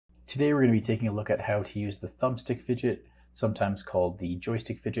Today we're going to be taking a look at how to use the Thumbstick Phidget, sometimes called the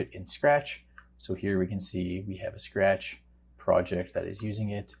Joystick Phidget in Scratch. So here we can see we have a Scratch project that is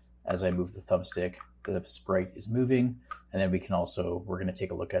using it. As I move the thumbstick, the sprite is moving, and then we're going to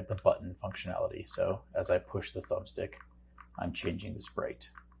take a look at the button functionality. So as I push the thumbstick, I'm changing the sprite.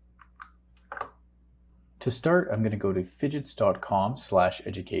 To start, I'm going to go to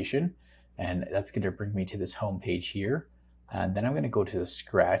phidgets.com/education, and that's going to bring me to this home page here. And then I'm going to go to the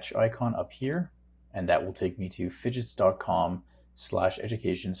Scratch icon up here, and that will take me to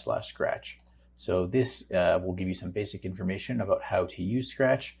phidgets.com/education/Scratch. So this will give you some basic information about how to use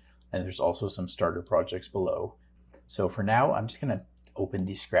Scratch, and there's also some starter projects below. So for now, I'm just going to open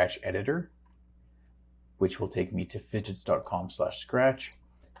the Scratch editor, which will take me to phidgets.com/Scratch.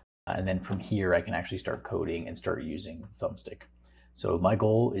 And then from here, I can actually start coding and start using the thumbstick. So my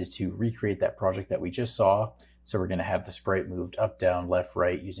goal is to recreate that project that we just saw. So we're going to have the sprite moved up, down, left,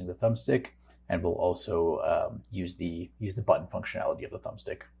 right using the thumbstick, and we'll also use the button functionality of the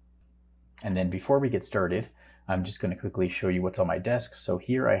thumbstick. And then before we get started, I'm just going to quickly show you what's on my desk. So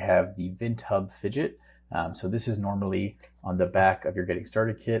here I have the VinTub Phidget. So this is normally on the back of your Getting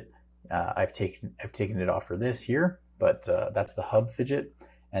Started kit. I've taken it off for this here, but that's the hub Phidget.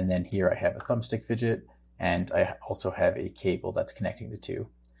 And then here I have a thumbstick Phidget, and I also have a cable that's connecting the two.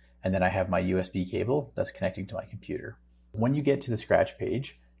 And then I have my USB cable that's connecting to my computer. When you get to the Scratch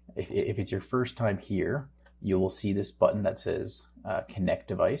page, if it's your first time here, you will see this button that says Connect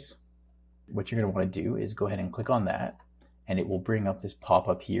Device. What you're going to want to do is go ahead and click on that, and it will bring up this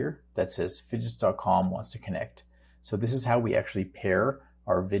pop-up here that says phidgets.com wants to connect. So this is how we actually pair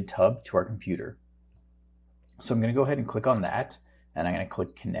our VidTub to our computer. So I'm going to go ahead and click on that, and I'm going to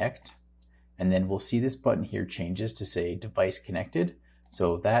click Connect, and then we'll see this button here changes to say Device Connected.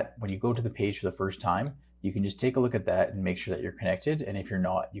 So that when you go to the page for the first time, you can just take a look at that and make sure that you're connected. And if you're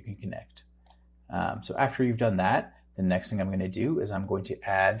not, you can connect. So after you've done that, the next thing I'm going to do is I'm going to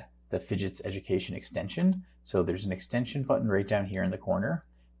add the Phidgets Education extension. So there's an extension button right down here in the corner.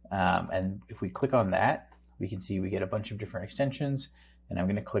 And if we click on that, we can see we get a bunch of different extensions. And I'm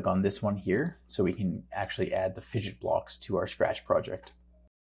going to click on this one here so we can actually add the Phidget blocks to our Scratch project.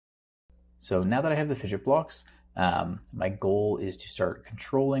 So now that I have the Phidget blocks, my goal is to start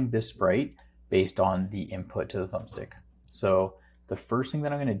controlling this sprite based on the input to the thumbstick. So the first thing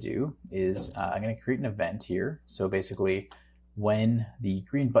that I'm going to do is I'm going to create an event here. So basically, when the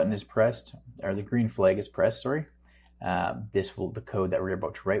green button is pressed, or the green flag is pressed, sorry, the code that we're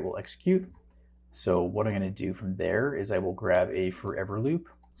about to write will execute. So what I'm going to do from there is I will grab a forever loop.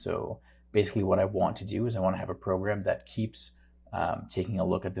 So basically what I want to do is I want to have a program that keeps taking a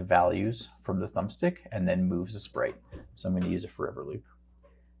look at the values from the thumbstick and then moves the sprite. So I'm going to use a forever loop.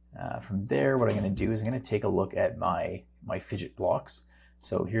 From there, what I'm going to do is I'm going to take a look at my Phidget blocks.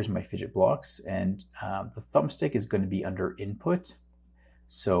 So here's my Phidget blocks, and the thumbstick is going to be under input.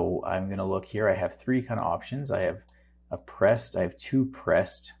 So I'm going to look here. I have three kind of options. I have two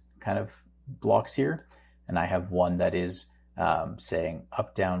pressed kind of blocks here, and I have one that is saying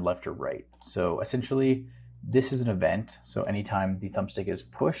up, down, left, or right. So essentially, this is an event. So anytime the thumbstick is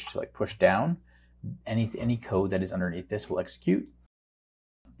pushed, like pushed down, any code that is underneath this will execute.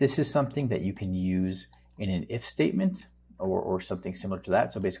 This is something that you can use in an if statement or something similar to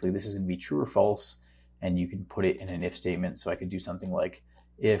that. So basically this is going to be true or false, and you can put it in an if statement. So I could do something like,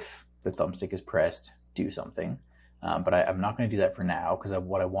 if the thumbstick is pressed, do something. But I'm not going to do that for now, because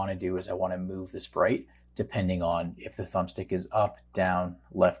what I want to do is I want to move the sprite depending on if the thumbstick is up, down,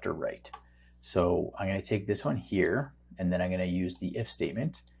 left, or right. So I'm going to take this one here, and then I'm going to use the if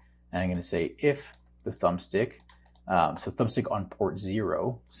statement, and I'm going to say if the thumbstick, so thumbstick on port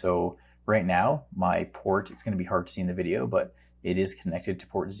 0. So right now my port, it's going to be hard to see in the video, but it is connected to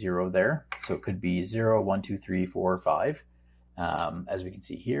port 0 there. So it could be 0, 1, 2, 3, 4, 5, as we can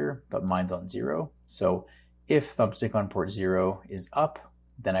see here, but mine's on 0. So if thumbstick on port 0 is up,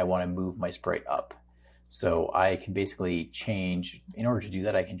 then I want to move my sprite up. So I can basically change, in order to do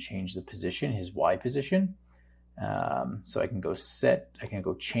that, I can change the position, his Y position. So I can go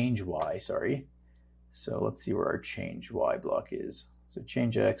change Y, sorry. So let's see where our change Y block is. So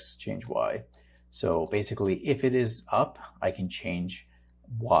change X, change Y. So basically, if it is up, I can change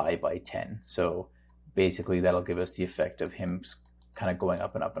Y by 10. So basically that'll give us the effect of him kind of going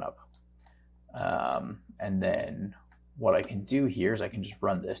up and up and up. And then what I can do here is I can just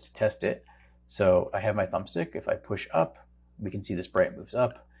run this to test it. So I have my thumbstick. If I push up, we can see the sprite moves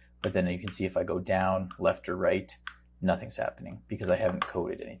up, but then you can see if I go down, left or right, nothing's happening because I haven't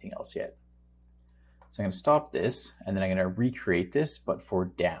coded anything else yet. So I'm going to stop this, and then I'm going to recreate this, but for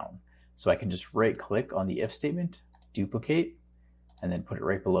down. So I can just right click on the if statement, duplicate, and then put it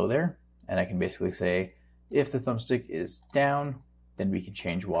right below there. And I can basically say, if the thumbstick is down, then we can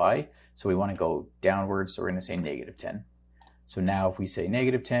change Y. So we want to go downwards, so we're going to say -10. So now if we say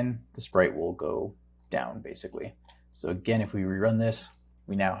 -10, the sprite will go down basically. So again, if we rerun this,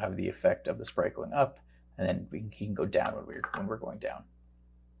 we now have the effect of the sprite going up, and then he can go down when we're going down.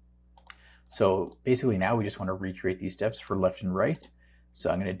 So basically now we just want to recreate these steps for left and right. So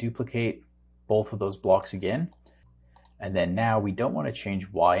I'm going to duplicate both of those blocks again. And then now we don't want to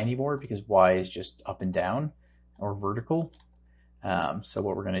change Y anymore because Y is just up and down or vertical. So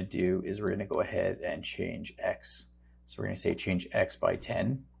what we're going to do is we're going to go ahead and change X. So we're going to say change X by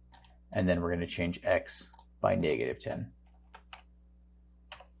 10, and then we're going to change X by -10.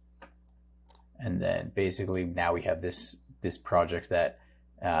 And then basically now we have this project that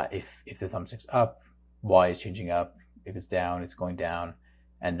if the thumbstick's up, Y is changing up. If it's down, it's going down.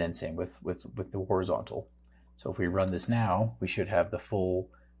 And then same with the horizontal. So if we run this now, we should have the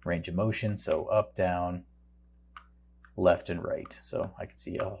full range of motion. So up, down, left and right. So I can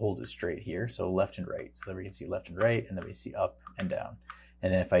see I'll hold it straight here. So left and right. So then we can see left and right, and then we see up and down.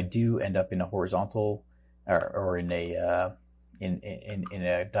 And then if I do end up in a horizontal or in a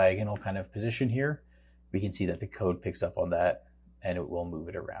diagonal kind of position here, we can see that the code picks up on that and it will move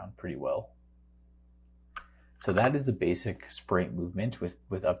it around pretty well. So that is the basic sprite movement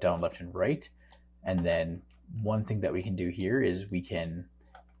with up, down, left, and right. And then one thing that we can do here is we can,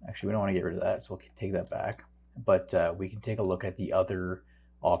 actually we don't want to get rid of that, so we'll take that back. But we can take a look at the other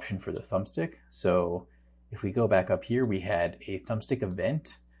option for the thumbstick. So if we go back up here, we had a thumbstick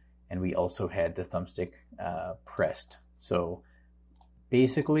event, and we also had the thumbstick pressed. So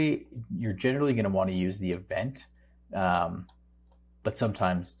basically, you're generally going to want to use the event, but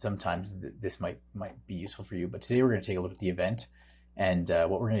sometimes this might be useful for you. But today we're going to take a look at the event, and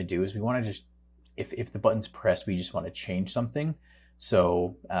what we're going to do is we want to just, if the button's pressed, we just want to change something.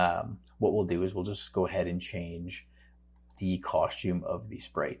 So what we'll do is we'll just go ahead and change the costume of the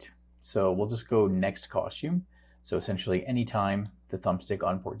sprite. So we'll just go next costume. So essentially anytime the thumbstick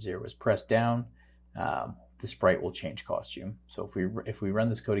on port 0 is pressed down, the sprite will change costume. So if we run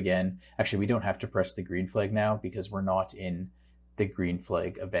this code again, actually we don't have to press the green flag now because we're not in the green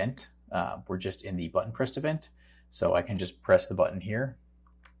flag event. We're just in the button pressed event. So I can just press the button here,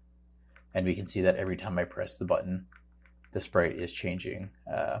 and we can see that every time I press the button, the sprite is changing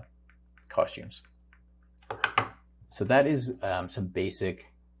costumes. So that is some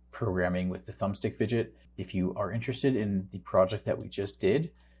basic programming with the thumbstick Phidget. If you are interested in the project that we just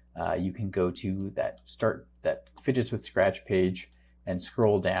did, you can go to that Phidgets with Scratch page and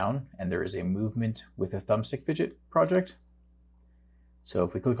scroll down, and there is a movement with a thumbstick Phidget project. So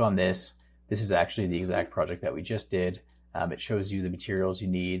if we click on this, this is actually the exact project that we just did. It shows you the materials you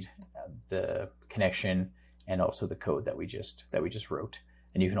need, the connection, and also the code that we just wrote.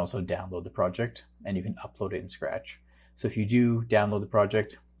 And you can also download the project, and you can upload it in Scratch. So if you do download the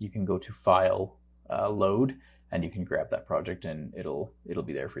project, you can go to File, Load, and you can grab that project, and it'll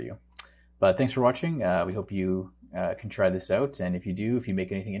be there for you. But thanks for watching. We hope you can try this out, and if you do, if you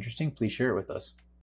make anything interesting, please share it with us.